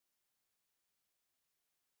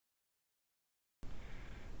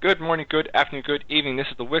Good morning, good afternoon, good evening. This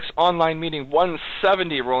is the WiX Online Meeting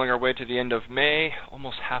 170, rolling our way to the end of May,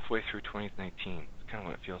 almost halfway through 2019. It's kind of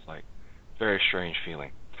what it feels like. Very strange feeling.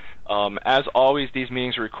 As always, these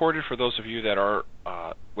meetings are recorded for those of you that are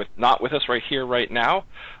not with us right here, right now.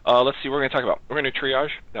 Let's see what we're going to talk about. We're going to triage.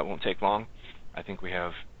 That won't take long. I think we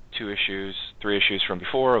have three issues from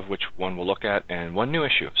before, of which one we'll look at, and one new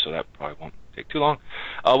issue, so that probably won't take too long.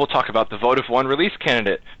 We'll talk about the vote of one release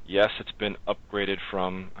candidate. Yes, it's been upgraded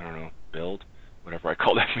from, I don't know, build, whatever I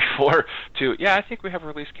called that before, to, yeah, I think we have a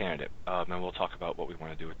release candidate, and we'll talk about what we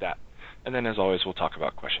want to do with that. And then, as always, we'll talk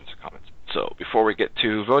about questions and comments. So before we get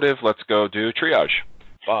to votive, let's go do triage.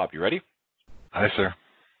 Bob, you ready? Hi, sir.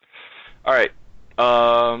 All right.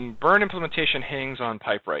 Burn implementation hangs on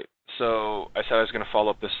Pipewright. So I said I was going to follow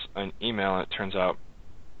up this an email, and it turns out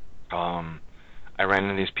I ran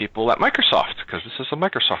into these people at Microsoft, because this is a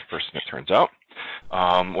Microsoft person, it turns out,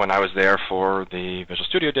 when I was there for the Visual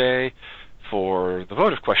Studio Day for the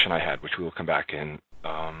votive question I had, which we will come back in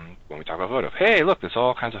when we talk about votive. Hey, look, it's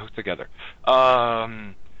all kinds of hooked together.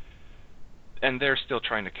 And they're still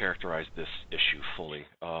trying to characterize this issue fully.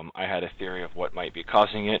 I had a theory of what might be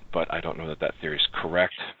causing it, but I don't know that that theory is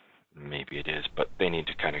correct. Maybe it is, but they need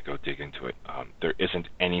to kind of go dig into it. There isn't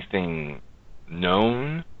anything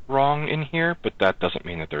known wrong in here, but that doesn't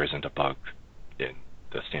mean that there isn't a bug in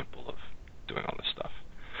the sample of doing all this stuff.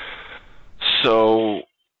 So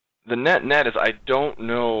the net is I don't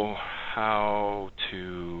know what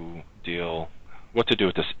to do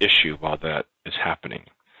with this issue while that is happening.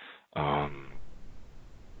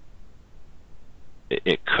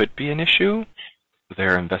 It could be an issue.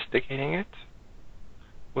 They're investigating it.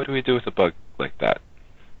 What do we do with a bug like that?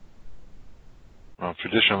 Well,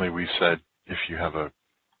 traditionally we said if you have a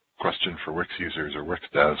question for WiX users or WiX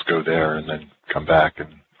devs, go there and then come back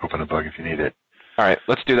and open a bug if you need it. All right,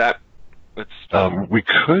 let's do that. We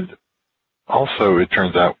could also, it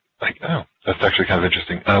turns out, that's actually kind of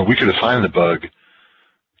interesting. We could assign the bug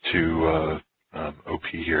to OP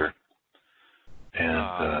here.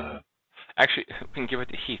 And actually, we can give it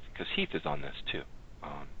to Heath, because Heath is on this too.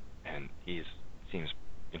 And he seems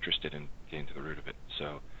interested in getting to the root of it.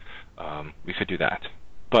 So we could do that.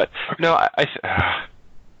 But no,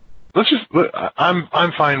 let's just.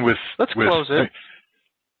 I'm fine with. Let's close it.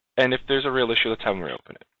 And if there's a real issue, let's have them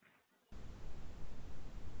reopen it.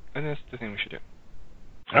 And that's the thing we should do.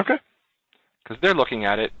 Okay. Because they're looking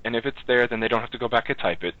at it, and if it's there, then they don't have to go back and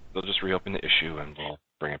type it. They'll just reopen the issue, and we'll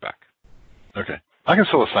bring it back. Okay. I can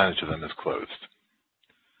still assign it to them as closed.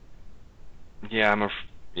 Yeah,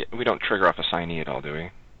 we don't trigger off assignee at all, do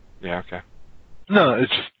we? Yeah. Okay. No,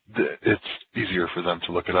 it's easier for them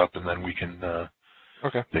to look it up, and then we can.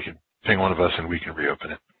 Okay. They can ping one of us, and we can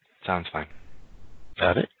reopen it. Sounds fine.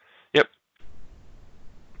 Got it? Yep.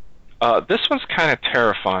 This one's kind of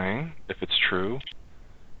terrifying, if it's true.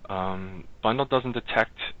 Bundle doesn't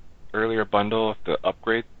detect earlier bundle if the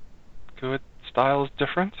upgrade GUID style is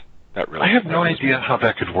different. That really. I have no idea how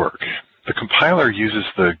that could work. The compiler uses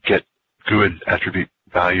the get GUID attribute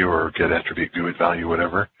value or get attribute GUID value,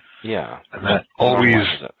 whatever. Yeah. And that always.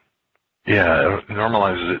 Yeah, it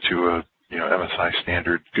normalizes it to a MSI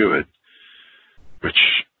standard GUID,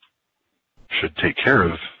 which should take care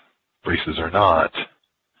of braces or not.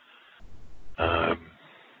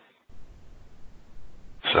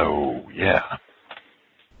 So yeah.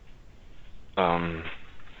 All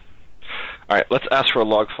right, let's ask for a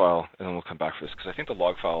log file, and then we'll come back for this, because I think the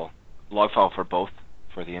log file for both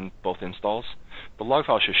installs, the log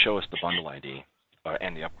file should show us the bundle ID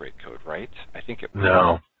and the upgrade code, right? I think it will.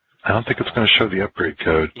 No, I don't think it's going to show the upgrade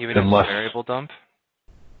code. Even in the variable dump?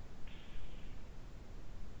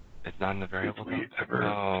 It's not in the variable dump?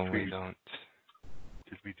 No, we don't.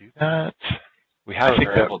 Did we do that? We have a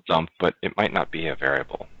variable dump, but it might not be a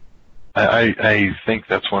variable. I think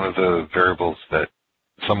that's one of the variables that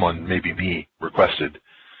someone, maybe me, requested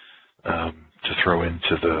to throw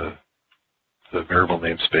into the variable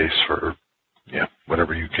namespace for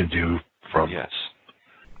whatever you can do from. Yes.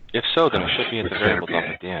 If so, then it should be in the variable dump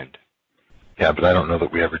at the end. Yeah, but I don't know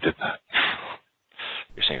that we ever did that.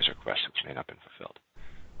 You're saying it's a request which may not have been fulfilled.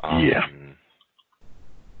 Yeah.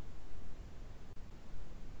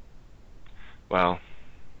 Well.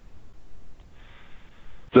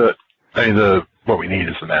 What we need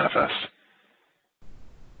is the manifest.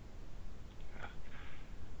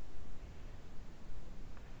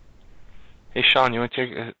 Hey, Sean, you want to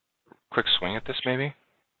take a quick swing at this, maybe?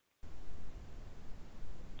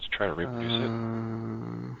 Let's try to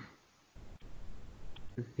reproduce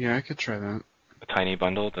it. Yeah, I could try that. A tiny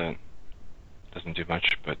bundle that doesn't do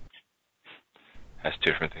much, but has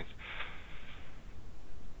two different things.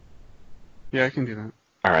 Yeah, I can do that.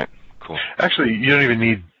 All right, cool. Actually, you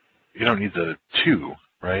don't need the 2,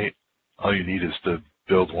 right? All you need is to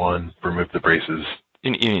build one, remove the braces,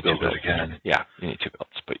 You need build 2 it builds. again. Yeah, you need 2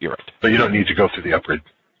 builds, but you're right. But you don't need to go through the upgrade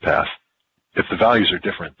path. If the values are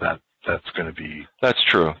different, that's going to be... That's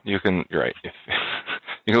true. You're right. If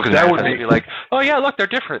you look at that that would and be like, oh yeah, look, they're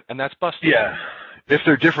different, and that's busted. Yeah. If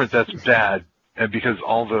they're different, that's bad, and because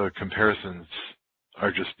all the comparisons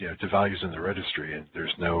are just to values in the registry, and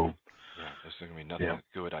there's no... Yeah, there's going to be nothing that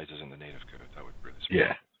GUIDizes in the native code. That would really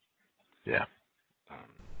surprise me. Yeah.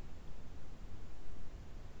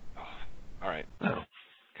 All right. Oh.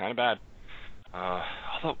 Kind of bad.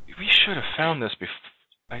 Although we should have found this before.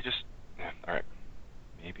 All right.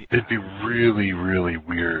 Maybe. It'd be really, really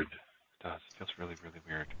weird. It does. It feels really, really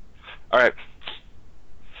weird. All right.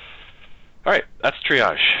 All right. That's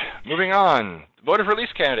triage. Moving on. Votive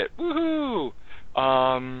release candidate. Woohoo!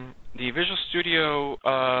 The Visual Studio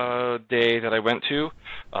day that I went to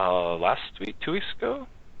last week, 2 weeks ago?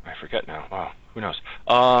 I forget now. Wow, who knows?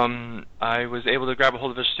 I was able to grab a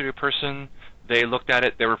hold of a Visual Studio person. They looked at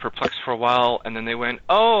it. They were perplexed for a while, and then they went,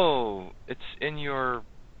 "Oh, it's in your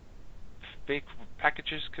fake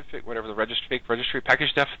packages config, whatever the fake registry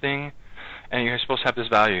package def thing, and you're supposed to have this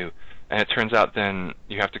value." And it turns out then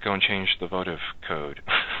you have to go and change the votive code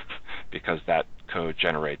because that code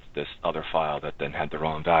generates this other file that then had the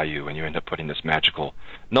wrong value, and you end up putting this magical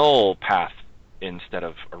null path instead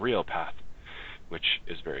of a real path, which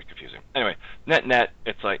is very confusing. Anyway, net,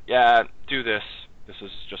 it's like, yeah, do this. This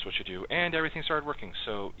is just what you do, and everything started working.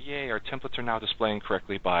 So, yay, our templates are now displaying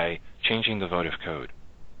correctly by changing the votive code,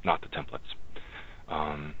 not the templates.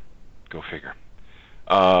 Go figure.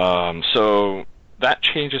 So that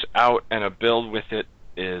changes out, and a build with it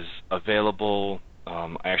is available.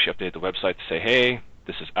 I actually updated the website to say, hey,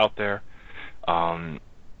 this is out there.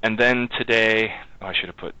 And then today, I should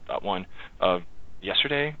have put .1.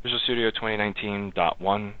 Yesterday, Visual Studio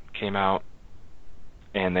 2019.1 came out,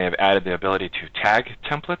 and they have added the ability to tag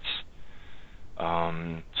templates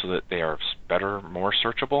so that they are better, more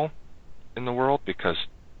searchable in the world, because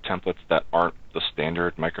templates that aren't the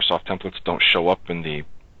standard Microsoft templates don't show up in the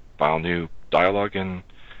file new dialog in,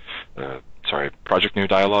 project new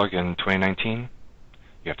dialog in 2019.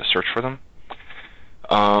 You have to search for them.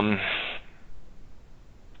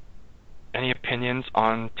 Any opinions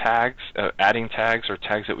on tags, adding tags or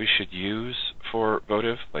tags that we should use for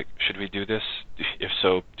votive? Like, should we do this? If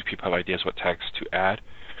so, do people have ideas what tags to add?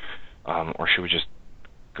 Or should we just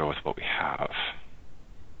go with what we have?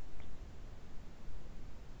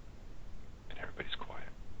 And everybody's quiet.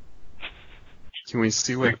 Can we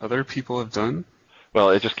see what other people have done?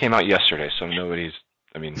 Well, it just came out yesterday, so nobody's,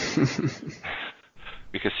 we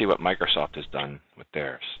could see what Microsoft has done with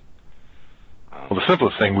theirs. Well, the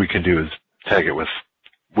simplest thing we can do is tag it with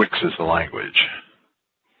WiX as the language.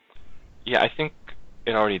 Yeah, I think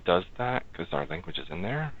it already does that because our language is in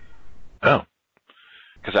there. Oh.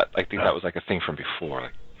 Because I think that was like a thing from before.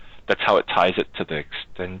 Like, that's how it ties it to the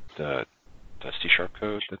extent the C#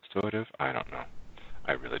 code that's votive. I don't know.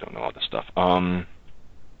 I really don't know all this stuff.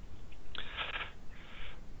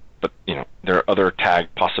 But there are other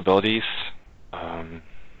tag possibilities.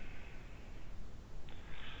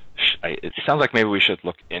 It sounds like maybe we should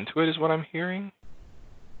look into it, is what I'm hearing.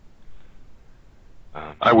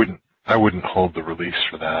 I wouldn't hold the release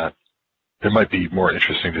for that. It might be more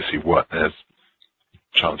interesting to see what, as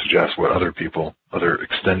Sean suggests, what other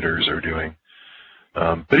extenders are doing.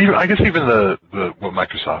 But I guess even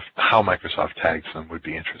how Microsoft tags them would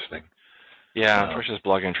be interesting. Yeah, Trish's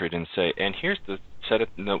blog entry didn't say, and here's the set of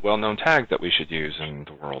well-known tags that we should use in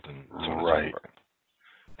the world, and so on right. and so forth.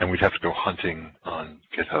 And we'd have to go hunting on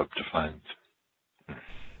GitHub to find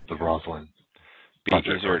the Roslyn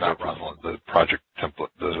project, or not Roslyn, the project template,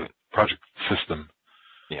 the project system.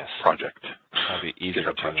 Yes. Project. That'd be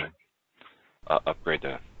easier to upgrade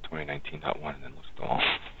to 2019.1 and then look at them all.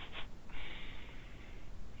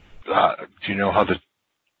 Do you know how the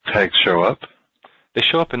tags show up? They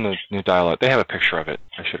show up in the new dialog. They have a picture of it.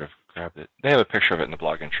 I should have grabbed it. They have a picture of it in the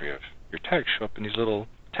blog entry of your tags show up in these little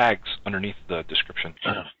tags underneath the description.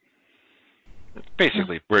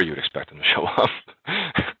 Basically where you'd expect them to show up.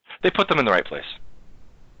 They put them in the right place.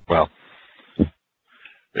 Well,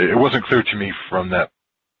 it wasn't clear to me from that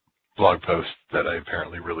blog post that I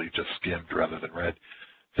apparently really just skimmed rather than read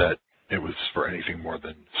that it was for anything more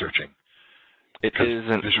than searching. It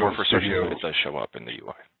isn't more for searching, but it does show up in the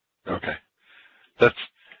UI. Okay.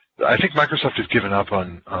 I think Microsoft has given up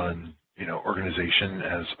on organization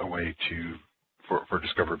as a way for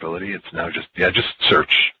discoverability. It's now just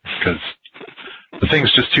search, because the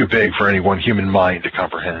thing's just too big for any one human mind to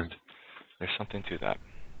comprehend. There's something to that.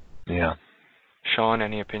 Yeah. Sean,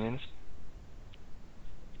 any opinions?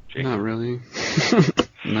 Jacob? Not really.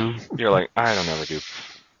 No. You're like, I don't ever do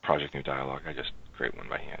Project New Dialogue. I just create one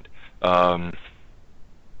by hand. All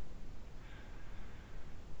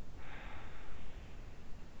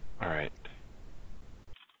right.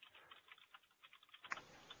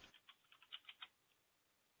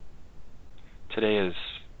 Today is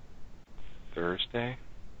Thursday.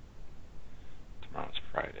 Tomorrow's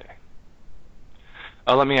Friday.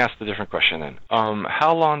 Let me ask the different question then.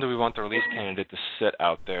 How long do we want the release candidate to sit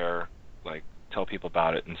out there, like tell people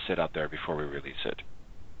about it and sit out there before we release it?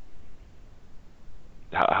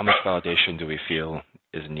 How much validation do we feel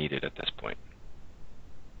is needed at this point?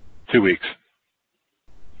 2 weeks.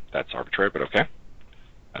 That's arbitrary, but okay.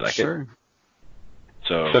 I like Sure. it.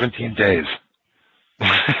 So 17 days.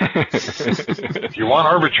 If you want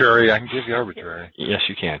arbitrary, I can give you arbitrary. Yes,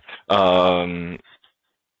 you can. I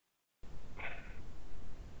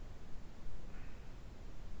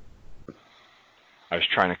was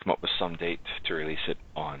trying to come up with some date to release it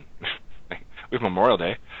on. We have Memorial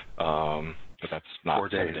Day, but that's not 4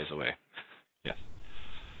 7 days. days away. Yes.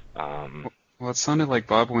 Well, it sounded like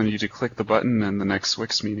Bob wanted you to click the button in the next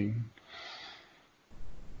WiX meeting.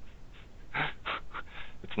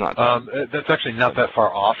 It's not. That's actually not that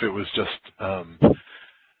far off. It was just,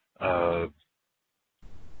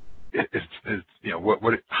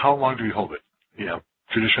 how long do we hold it? You know,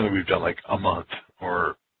 traditionally we've done like a month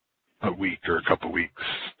or a week or a couple weeks.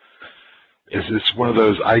 It's one of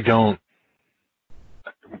those,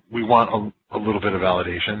 we want a little bit of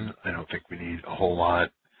validation. I don't think we need a whole lot.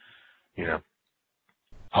 You know,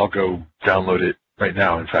 I'll go download it right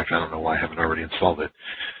now. In fact, I don't know why I haven't already installed it.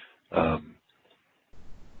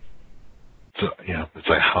 So, you know, it's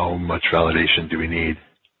like, how much validation do we need?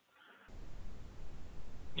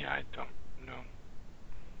 Yeah, I don't know.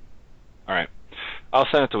 All right. I'll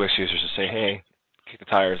send it to WiX users to say, hey, kick the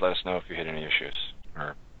tires, let us know if you hit any issues.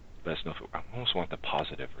 Or let us know if I almost want the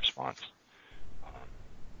positive response.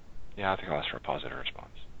 Yeah, I think I'll ask for a positive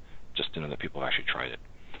response. Just to know that people have actually tried it.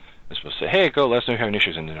 I'm supposed to say, hey, go, let us know if you have any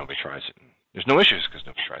issues, and then nobody tries it. There's no issues because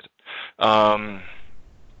nobody tries it.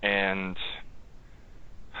 And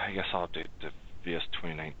I guess I'll update the VS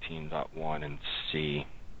 2019.1 and see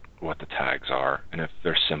what the tags are. And if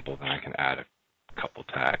they're simple, then I can add a couple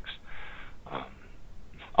tags.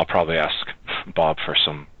 I'll probably ask Bob for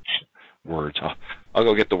some words. I'll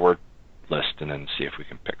go get the word list and then see if we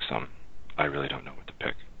can pick some. I really don't know what to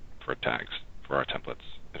pick for tags for our templates.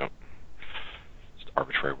 Just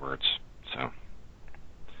arbitrary words. So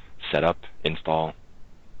setup, install,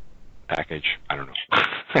 package. I don't know.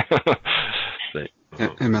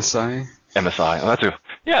 MSI? MSI. Oh,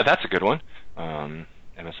 that's a good one.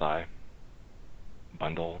 MSI,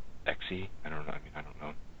 bundle, XE. I don't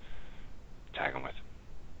know. Tag them with.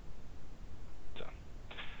 So,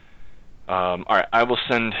 all right. I will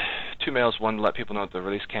send 2 mails. One to let people know that the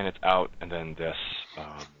release candidate's out, and then this,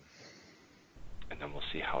 and then we'll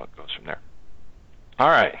see how it goes from there. All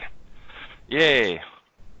right. Yay.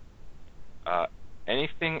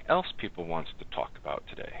 Anything else people wants to talk about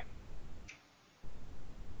today?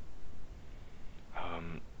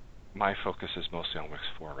 My focus is mostly on WiX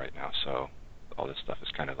 4 right now, so all this stuff is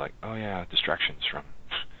kind of like, oh yeah, distractions from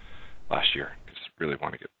last year, because I really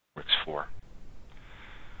want to get WiX 4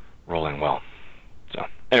 rolling well. So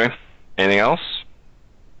anyway, anything else?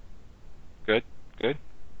 Good?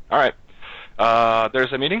 All right.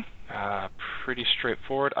 There's a meeting. Pretty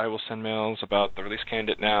straightforward. I will send mails about the release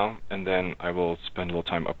candidate now, and then I will spend a little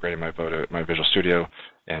time upgrading my Visual Studio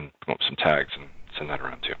and come up with some tags and send that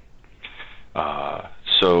around too.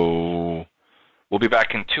 So we'll be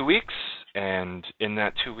back in 2 weeks, and in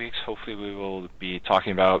that 2 weeks, hopefully we will be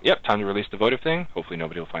talking about, time to release the votive thing. Hopefully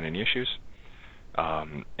nobody will find any issues.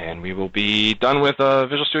 And we will be done with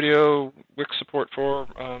Visual Studio WiX support for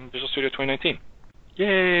Visual Studio 2019.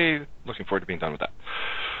 Yay! Looking forward to being done with that.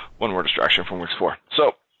 One more distraction from WiX 4.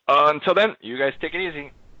 So until then, you guys take it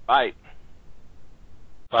easy. Bye.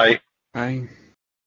 Bye. Bye.